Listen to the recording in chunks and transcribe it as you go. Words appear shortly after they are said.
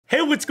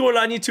Hey, what's going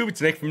on YouTube?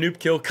 It's Nick from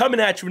Noobkill coming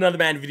at you with another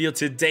Madden video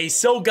today.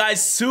 So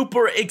guys,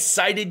 super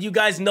excited. You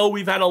guys know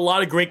we've had a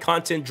lot of great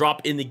content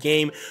drop in the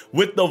game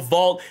with the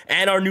vault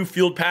and our new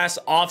field pass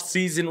off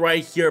season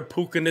right here.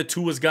 Puka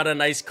Natua's got a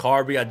nice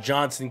card. We got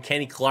Johnson,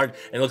 Kenny Clark,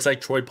 and it looks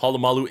like Troy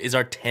Polamalu is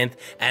our 10th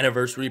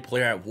anniversary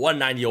player at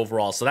 190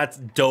 overall. So that's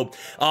dope.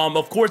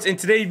 Of course, in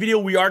today's video,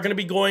 we are going to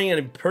be going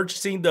and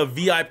purchasing the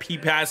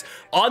VIP pass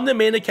on the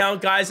main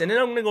account, guys. And then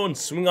I'm going to go and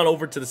swing on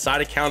over to the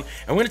side account.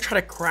 And we're going to try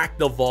to crack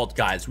the vault,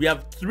 guys. We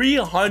have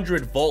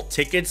 300 vault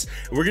tickets.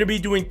 We're going to be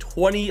doing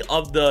 20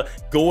 of the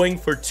going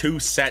for 2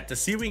 set to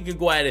see if we can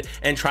go ahead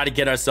and try to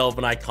get ourselves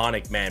an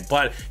iconic man.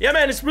 But yeah,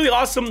 man, it's really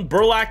awesome.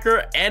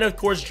 Burlacker and of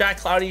course Jack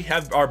Cloudy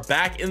are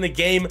back in the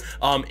game.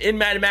 In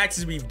Madden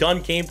Maxes, we've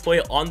done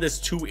gameplay on this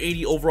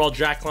 280 overall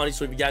Jack Cloudy.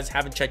 So if you guys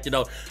haven't checked it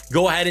out,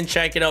 go ahead and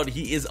check it out.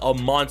 He is a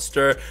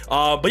monster.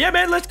 But yeah,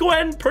 man, let's go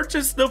ahead and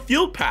purchase the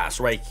field pass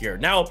right here.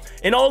 Now,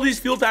 in all these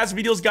field pass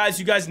videos, guys,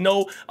 you guys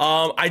know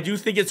I do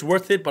think it's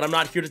worth it, but I'm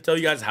not here to tell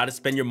you guys how to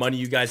spend your money.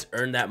 You guys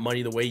earn that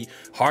money the way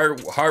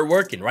hard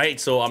working, right?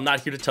 So I'm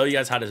not here to tell you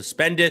guys how to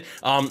spend it.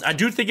 I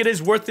do think it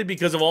is worth it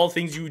because of all the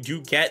things you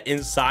do get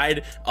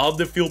inside of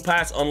the field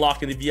pass,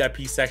 unlocking the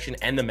VIP section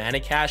and the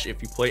mana cash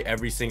if you play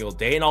every single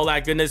day and all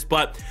that goodness.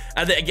 But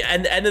at the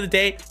end of the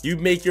day, you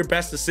make your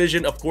best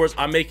decision. Of course,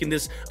 I'm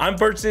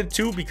purchasing it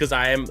too because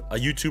I am a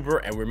YouTuber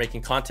and we're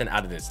making content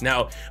out of this.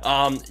 Now,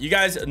 you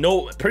guys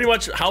know pretty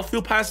much how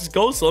field passes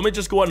go, so let me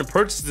just go ahead and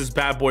purchase this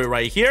bad boy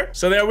right here.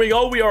 So there we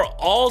go. We are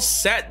all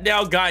set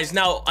now, guys.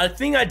 Now, a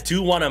thing I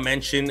do want to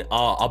mention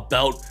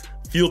about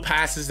field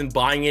passes and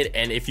buying it,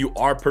 and if you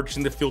are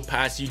purchasing the field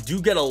pass, you do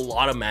get a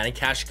lot of mana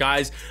cash,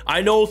 guys.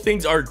 I know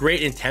things are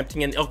great and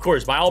tempting, and of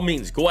course, by all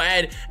means, go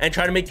ahead and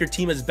try to make your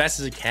team as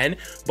best as it can.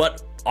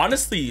 But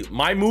honestly,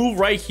 my move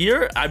right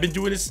here, I've been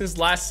doing this since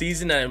last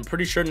season, and I'm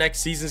pretty sure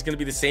next season is going to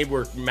be the same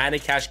where mana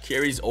cash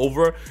carries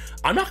over.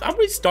 I'm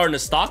really starting to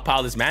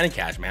stockpile this mana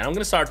cash, man. I'm going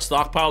to start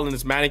stockpiling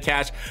this mana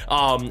cash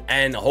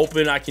and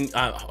hoping I can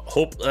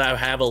hope that I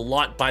have a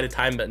lot by the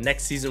time that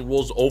next season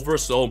rolls over,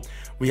 so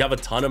we have a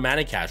ton of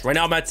mana cash. Right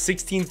now I'm at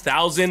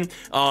 16,000,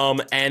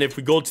 and if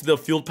we go to the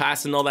field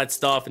pass and all that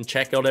stuff and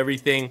check out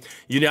everything,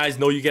 you guys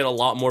know you get a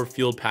lot more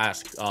field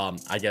pass,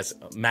 I guess,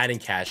 Madden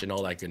cash and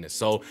all that goodness.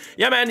 So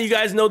yeah, man, you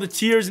guys know the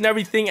tiers and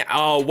everything,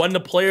 when the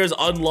players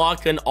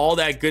unlock and all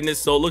that goodness.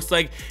 So it looks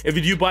like if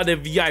you do buy the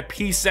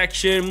VIP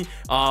section,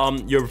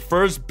 your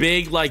first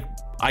big, like,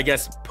 I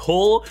guess,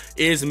 pull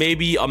is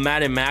maybe a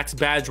Madden Max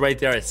badge right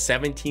there at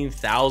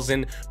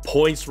 17,000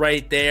 points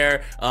right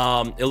there.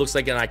 It looks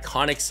like an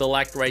iconic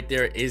select right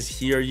there is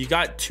here. You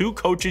got 2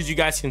 coaches you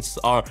guys can,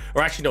 or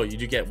actually no, you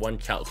do get 1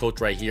 coach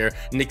right here,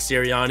 Nick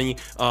Sirianni.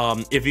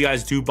 If you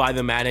guys do buy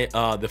the Madden,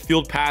 the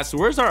field pass,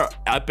 where's our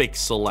epic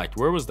select?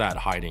 Where was that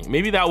hiding?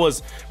 Maybe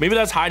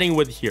that's hiding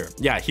with here.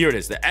 Yeah, here it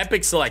is, the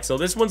epic select. So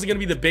this one's gonna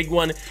be the big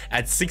one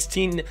at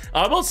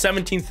about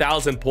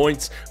 17,000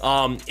 points.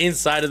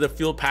 Inside of the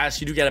field pass,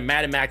 you do get a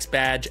Madden Max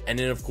badge, and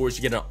then of course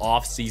you get an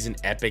off-season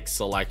epic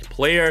select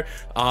player.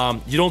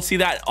 You don't see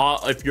that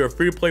if you're a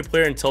free-to-play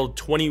player until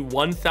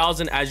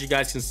 21,000, as you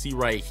guys can see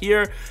right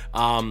here.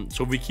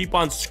 So we keep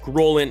on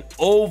scrolling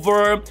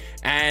over,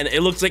 and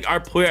it looks like our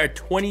player at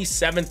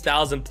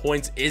 27,000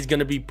 points is going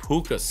to be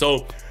Puka.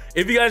 So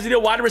if you guys need a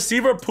wide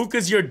receiver,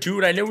 Puka's your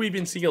dude. I know we've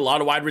been seeing a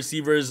lot of wide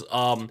receivers.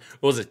 What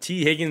was it?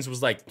 T. Higgins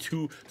was like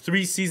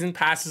 2-3 season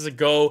passes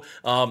ago,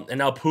 and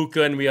now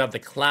Puka, and we have the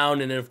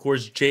clown, and then of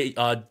course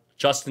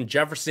Justin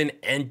Jefferson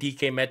and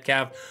DK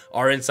Metcalf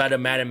are inside of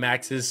Madden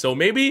Maxes. So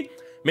maybe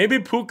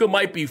Puka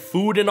might be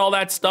food and all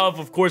that stuff.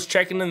 Of course,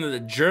 checking into the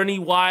journey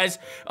wise,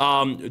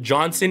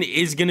 Johnson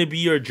is going to be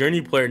your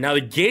journey player. Now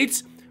the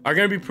gates are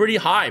going to be pretty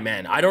high,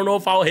 man. I don't know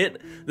if I'll hit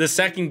the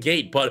second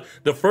gate, but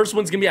the first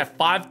one's going to be at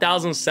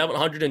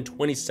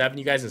 5,727.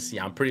 You guys can see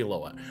I'm pretty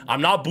low. I'm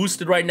not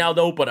boosted right now,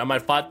 though, but I'm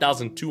at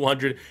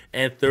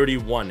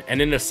 5,231. And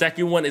then the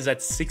second one is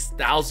at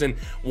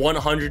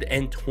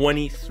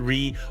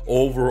 6,123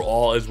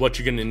 overall is what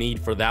you're going to need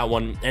for that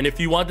one. And if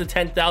you want the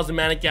 10,000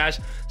 mana cash,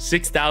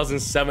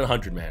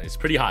 6,700, man. It's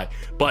pretty high,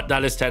 but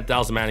that is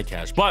 10,000 mana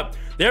cash. But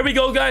there we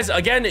go, guys.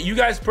 Again, you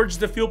guys purchase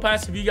the field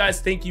pass if you guys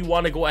think you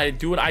want to go ahead and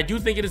do it. I do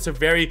think it is a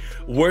very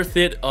worth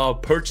it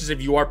purchase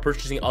if you are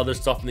purchasing other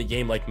stuff in the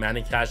game like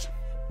mana cash.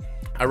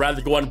 I'd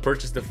rather go ahead and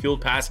purchase the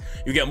field pass.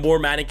 You get more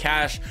mana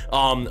cash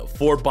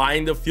for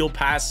buying the field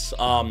pass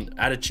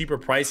at a cheaper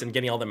price and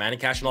getting all the mana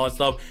cash and all that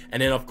stuff.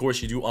 And then of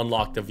course you do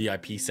unlock the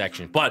VIP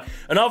section. But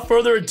enough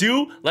further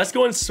ado, let's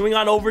go and swing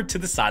on over to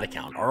the side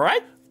account.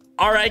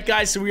 All right,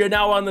 guys, so we are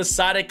now on the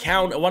side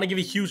account. I want to give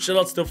a huge shout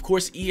outs to, of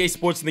course, EA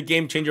Sports and the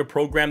GameChanger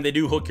program. They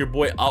do hook your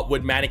boy up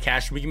with mana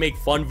cash. We can make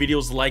fun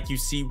videos like you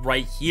see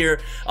right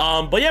here.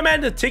 But yeah, man,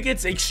 the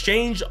tickets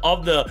exchange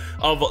of the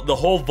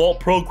whole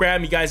vault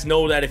program. You guys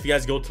know that if you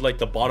guys go to like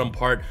the bottom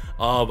part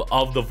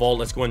of the vault,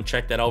 let's go and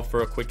check that out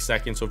for a quick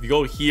second. So if you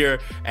go here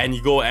and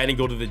you go ahead and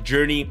go to the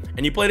journey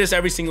and you play this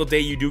every single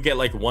day, you do get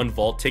like 1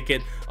 vault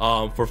ticket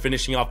for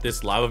finishing off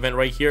this live event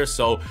right here.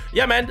 So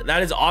yeah, man,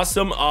 that is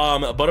awesome.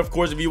 But of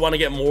course, if you want want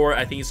to get more,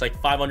 I think it's like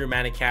 500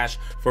 mana cash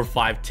for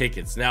 5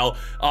 tickets. Now,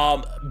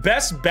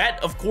 best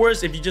bet, of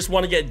course, if you just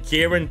want to get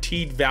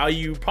guaranteed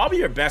value, probably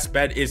your best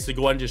bet is to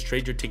go ahead and just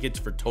trade your tickets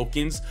for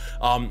tokens.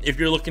 If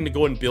you're looking to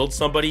go and build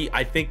somebody,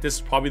 I think this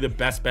is probably the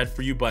best bet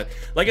for you. But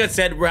like I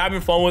said, we're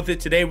having fun with it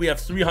today. We have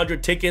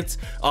 300 tickets.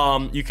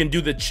 You can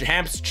do the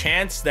champs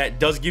chance that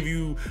does give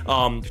you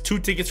 2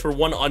 tickets for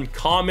 1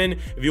 uncommon.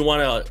 If you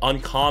want to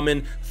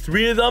uncommon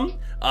 3 of them,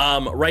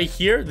 right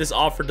here, this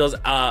offer does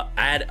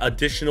add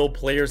additional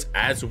players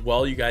as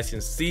well. You guys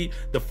can see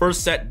the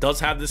first set does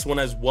have this one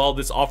as well.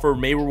 This offer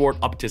may reward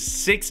up to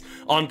 6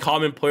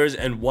 uncommon players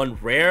and 1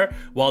 rare,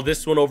 while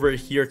this one over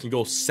here can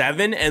go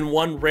 7 and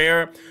 1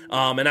 rare,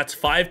 and that's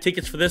 5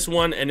 tickets for this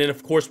one. And then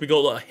of course we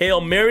go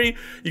Hail Mary.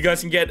 You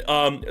guys can get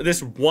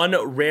this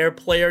 1 rare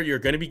player. You're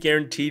going to be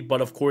guaranteed,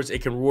 but of course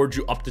it can reward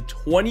you up to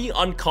 20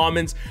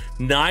 uncommons,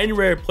 9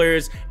 rare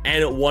players,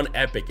 and 1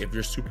 epic if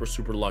you're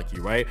super lucky,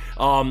 right?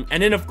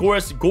 And then of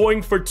course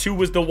going for 2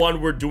 was the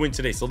one we're doing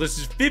today. So this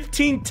is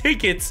 15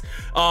 tickets.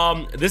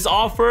 This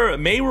offer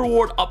may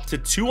reward up to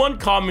 2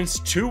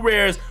 uncommons, 2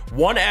 rares,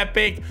 1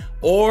 epic,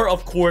 or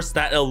of course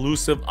that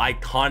elusive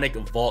iconic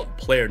vault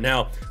player.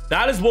 Now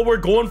that is what we're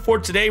going for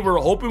today. We're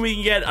hoping we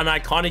can get an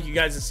iconic. You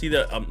guys can see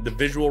the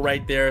visual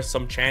right there,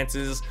 some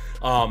chances.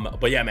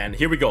 But yeah, man,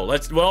 here we go.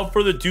 Without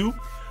further ado,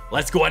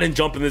 let's go ahead and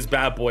jump in this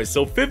bad boy.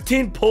 So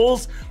 15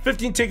 pulls,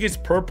 15 tickets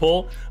per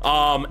pull.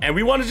 And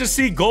we want to just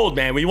see gold,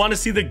 man. We want to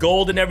see the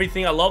gold and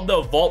everything. I love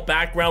the vault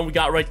background we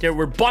got right there.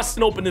 We're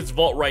busting open this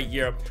vault right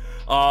here.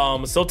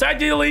 So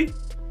technically,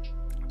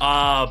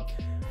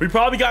 we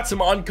probably got some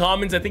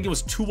uncommons. I think it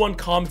was 2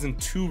 uncommons and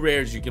 2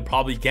 rares you could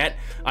probably get,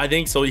 I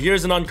think. So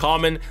here's an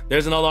uncommon,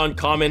 there's another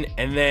uncommon,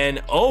 and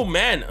then, oh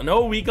man,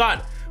 no, we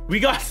got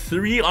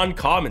 3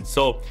 uncommons.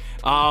 So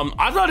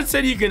I thought it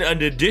said you can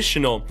an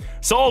additional.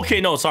 So okay,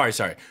 no, sorry,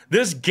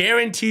 this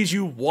guarantees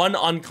you 1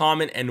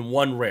 uncommon and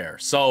 1 rare,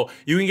 so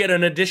you can get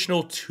an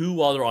additional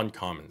 2 other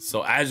uncommons.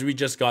 So as we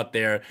just got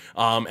there,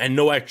 and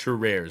no extra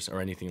rares or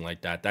anything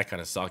like that. That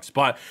kind of sucks,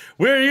 but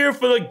we're here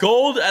for the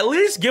gold. At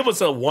least give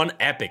us a 1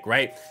 epic,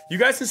 right? You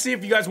guys can see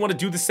if you guys want to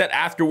do the set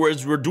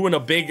afterwards. We're doing a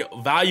big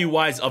value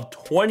wise of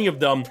 20 of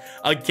them.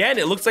 Again,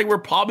 it looks like we're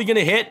probably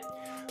gonna hit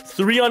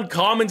 3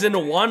 uncommons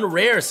and 1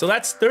 rare, so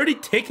that's 30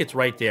 tickets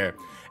right there.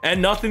 And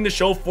nothing to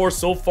show for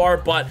so far,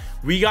 but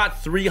we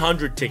got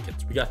 300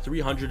 tickets. We got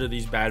 300 of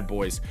these bad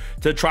boys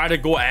to try to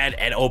go ahead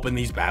and open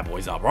these bad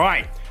boys up. All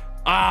right.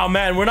 Oh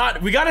man,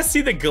 we gotta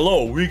see the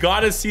glow. We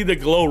gotta see the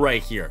glow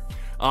right here.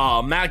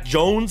 Mac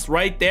Jones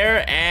right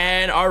there,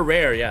 and our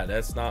rare. Yeah,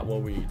 that's not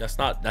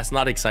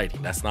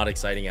exciting. That's not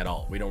exciting at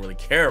all. We don't really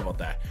care about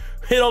that.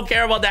 We don't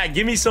care about that.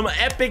 Give me some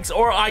epics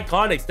or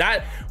iconics.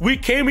 That we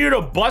came here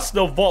to bust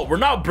the vault. We're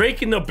not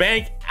breaking the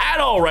bank at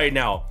all right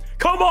now.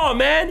 Come on,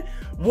 man.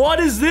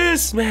 What is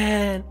this,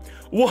 man?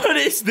 What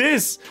is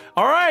this?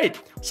 All right,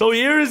 so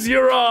here is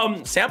your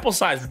sample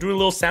size. We're doing a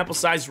little sample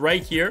size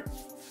right here.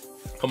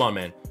 Come on,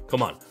 man,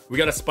 come on. We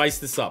gotta spice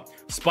this up.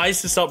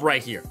 Spice this up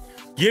right here.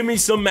 Give me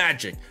some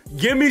magic.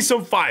 Give me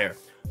some fire.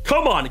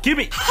 Come on, give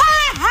me.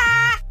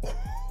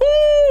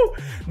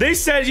 They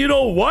said, you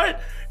know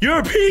what?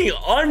 You're being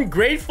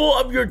ungrateful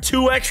of your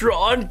 2 extra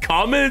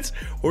uncommons.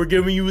 We're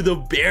giving you the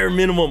bare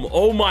minimum.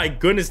 Oh my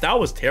goodness, that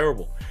was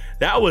terrible.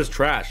 That was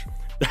trash.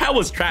 That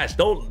was trash.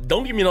 Don't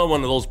give me another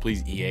one of those,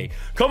 please, EA.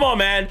 Come on,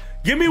 man.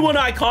 Give me 1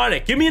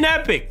 iconic. Give me an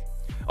epic.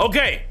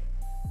 Okay.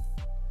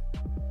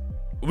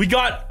 We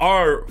got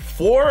our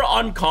 4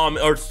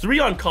 uncommon, or 3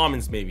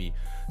 uncommons, maybe.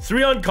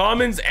 3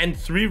 uncommons and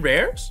 3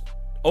 rares.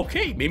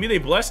 Okay, maybe they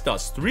blessed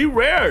us. 3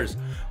 rares.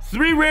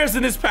 3 rares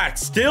in this pack.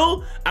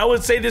 Still, I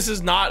would say this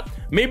is not,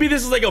 maybe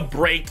this is like a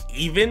break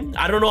even.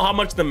 I don't know how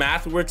much the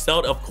math works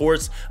out. Of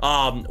course,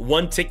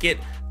 1 ticket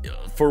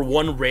for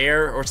 1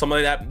 rare or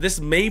something like that. This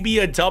may be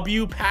a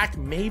W pack,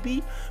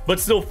 maybe, but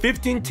still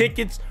 15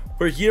 tickets.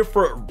 We're here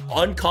for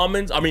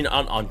uncommons. I mean,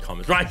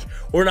 uncommons, right?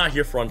 We're not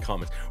here for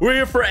uncommons. We're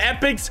here for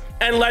epics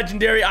and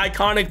legendary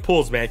iconic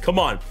pulls, man. Come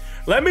on.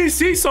 Let me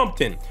see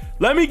something.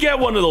 Let me get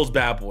one of those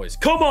bad boys.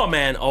 Come on,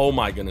 man. Oh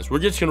my goodness. We're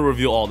just gonna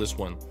reveal all this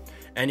one.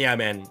 And yeah,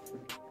 man,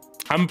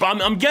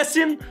 I'm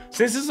guessing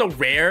since this is a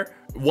rare,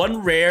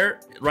 1 rare,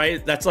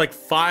 right? That's like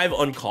 5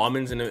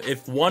 uncommons. And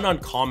if 1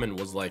 uncommon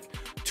was like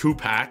 2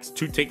 packs,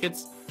 2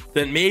 tickets,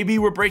 then maybe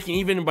we're breaking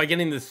even by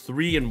getting the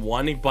 3 and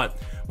 1. But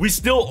we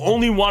still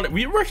only want,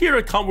 we're here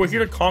to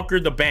conquer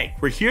the bank.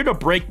 We're here to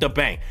break the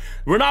bank.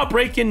 We're not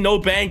breaking no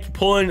bank,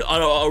 pulling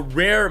a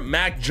rare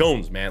Mac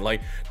Jones, man.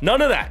 Like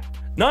none of that.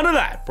 None of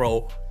that,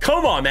 bro.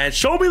 Come on, man.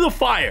 Show me the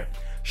fire.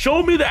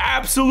 Show me the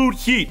absolute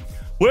heat.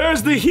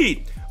 Where's the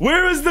heat?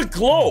 Where is the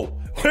glow?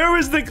 Where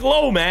is the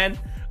glow, man?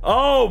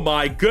 Oh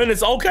my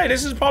goodness. Okay,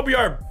 this is probably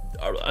our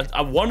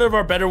one of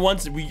our better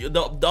ones.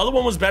 The other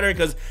one was better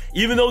because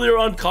even though they were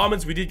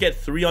uncommons, we did get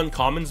 3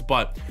 uncommons,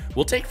 but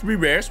we'll take 3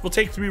 rares. We'll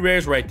take 3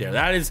 rares right there.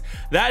 That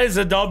is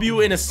a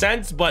W in a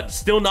sense, but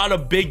still not a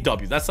big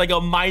W. That's like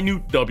a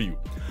minute W.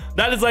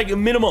 That is like a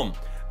minimum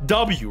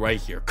W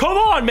right here. Come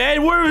on,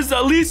 man. Where is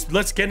at least,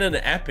 let's get an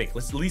epic.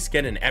 Let's at least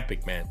get an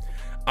epic, man.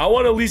 I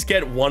want to at least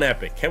get one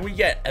epic. Can we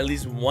get at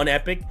least one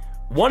epic?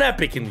 One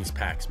epic in these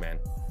packs, man.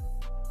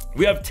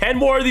 We have 10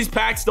 more of these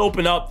packs to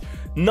open up.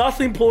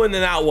 Nothing pulling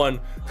in that one.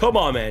 Come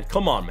on, man.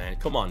 Come on, man.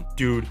 Come on,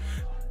 dude.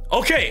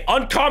 Okay,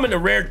 uncommon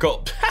and rare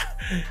go.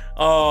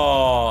 Oh,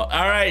 all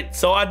right.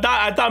 So I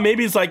thought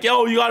maybe it's like,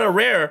 yo, you got a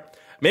rare.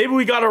 Maybe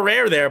we got a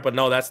rare there, but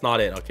no, that's not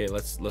it. Okay,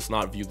 let's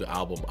not view the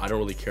album. I don't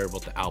really care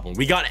about the album.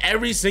 We got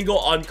every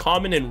single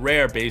uncommon and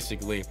rare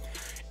basically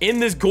in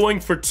this going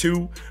for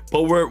 2,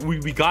 but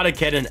we gotta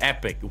get an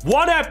epic.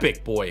 One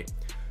epic, boy.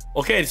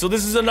 Okay, so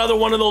this is another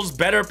one of those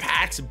better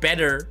packs,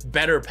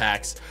 better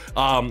packs.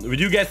 We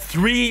do get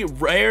 3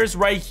 rares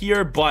right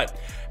here, but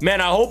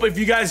man, I hope if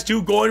you guys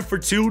do going for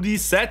 2 of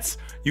these sets,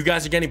 you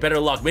guys are getting better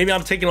luck. Maybe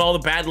I'm taking all the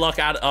bad luck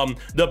out,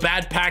 the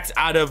bad packs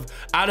out of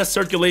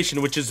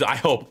circulation, which is I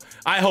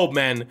hope,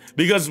 man,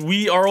 because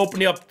we are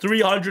opening up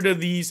 300 of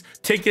these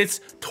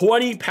tickets,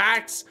 20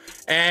 packs,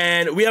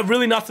 and we have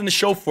really nothing to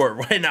show for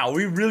it right now.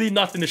 We really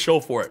nothing to show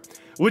for it,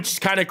 which is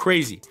kind of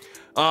crazy.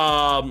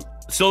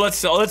 So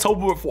let's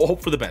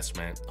hope for the best,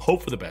 man.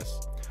 Hope for the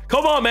best.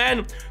 Come on,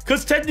 man,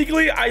 because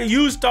technically I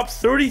used up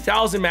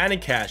 30,000 Madden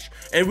cash,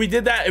 and we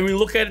did that, and we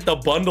look at it the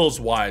bundles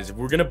wise. If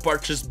we're gonna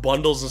purchase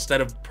bundles instead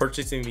of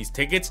purchasing these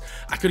tickets,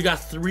 I could have got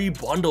 3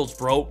 bundles,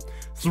 bro.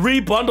 3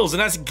 bundles, and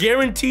that's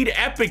guaranteed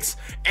epics,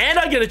 and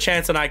I get a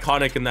chance on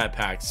iconic in that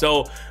pack.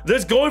 So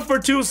this going for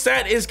 2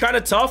 set is kind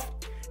of tough.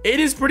 It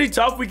is pretty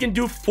tough. We can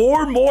do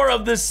 4 more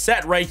of this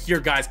set right here,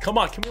 guys. Come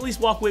on, can we at least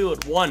walk away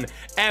with 1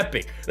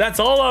 epic? That's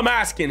all I'm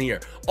asking here.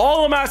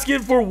 All I'm asking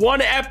for 1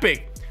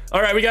 epic.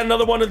 All right, we got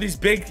another one of these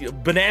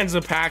big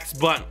bonanza packs,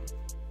 but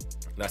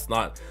that's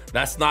not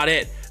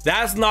it.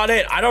 That's not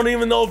it. I don't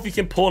even know if you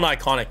can pull an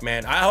iconic,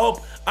 man. I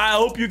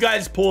hope you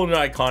guys pull an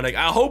iconic.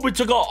 I hope we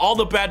took out all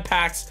the bad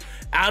packs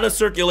out of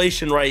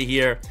circulation right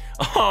here.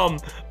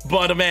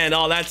 But man,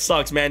 oh, that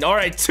sucks, man. All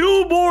right,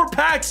 2 more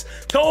packs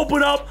to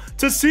open up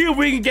to see if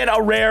we can get a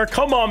rare.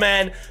 Come on,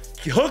 man.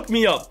 Hook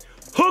me up.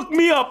 Hook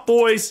me up,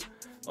 boys.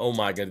 Oh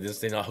my god, this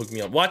did not hook me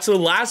up. Watch, the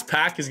last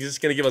pack is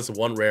just gonna give us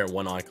 1 rare and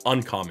 1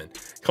 uncommon.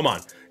 Come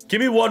on, give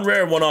me 1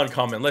 rare and 1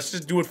 uncommon. Let's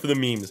just do it for the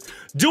memes.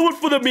 Do it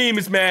for the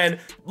memes, man.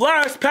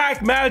 Last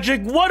pack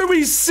magic. What do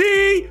we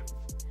see?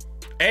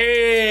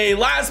 Hey,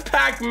 last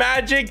pack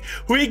magic.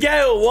 We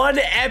get 1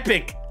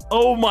 epic.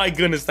 Oh my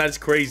goodness, that's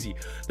crazy.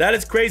 That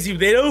is crazy.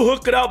 They don't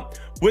hook it up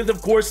with,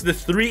 of course, the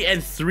 3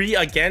 and 3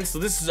 again. So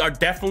this is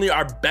definitely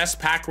our best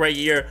pack right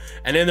here.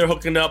 And then they're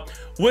hooking up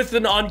with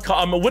an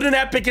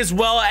epic as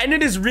well, and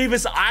it is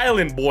Revis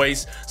Island,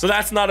 boys. So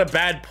that's not a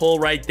bad pull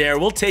right there.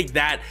 We'll take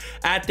that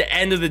at the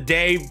end of the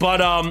day.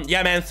 But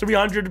yeah, man,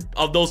 300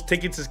 of those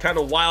tickets is kind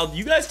of wild.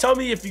 You guys tell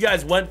me if you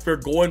guys went for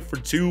going for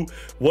 2.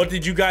 What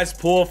did you guys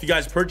pull? If you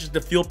guys purchased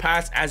the field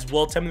pass as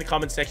well, tell me in the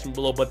comment section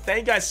below. But thank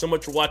you guys so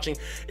much for watching.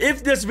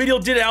 If this video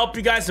did help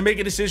you guys to make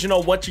a decision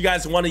on what you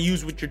guys want to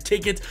use with your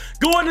tickets,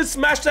 go ahead and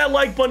smash that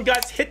like button,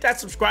 guys. Hit that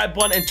subscribe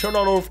button and turn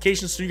on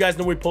notifications so you guys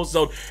know when we post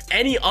out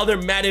any other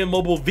Madden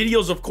mobile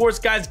videos. Of course,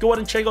 guys, go ahead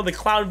and check out the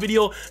clown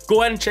video. Go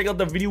ahead and check out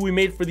the video we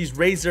made for these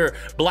Razer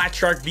Black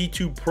Shark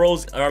V2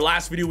 Pros. Our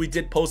last video we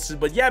did posted.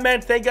 But yeah,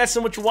 man, thank you guys so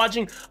much for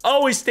watching.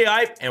 Always stay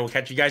hype, and we'll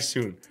catch you guys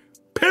soon.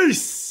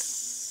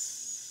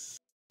 Peace.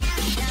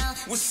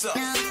 What's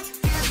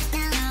up?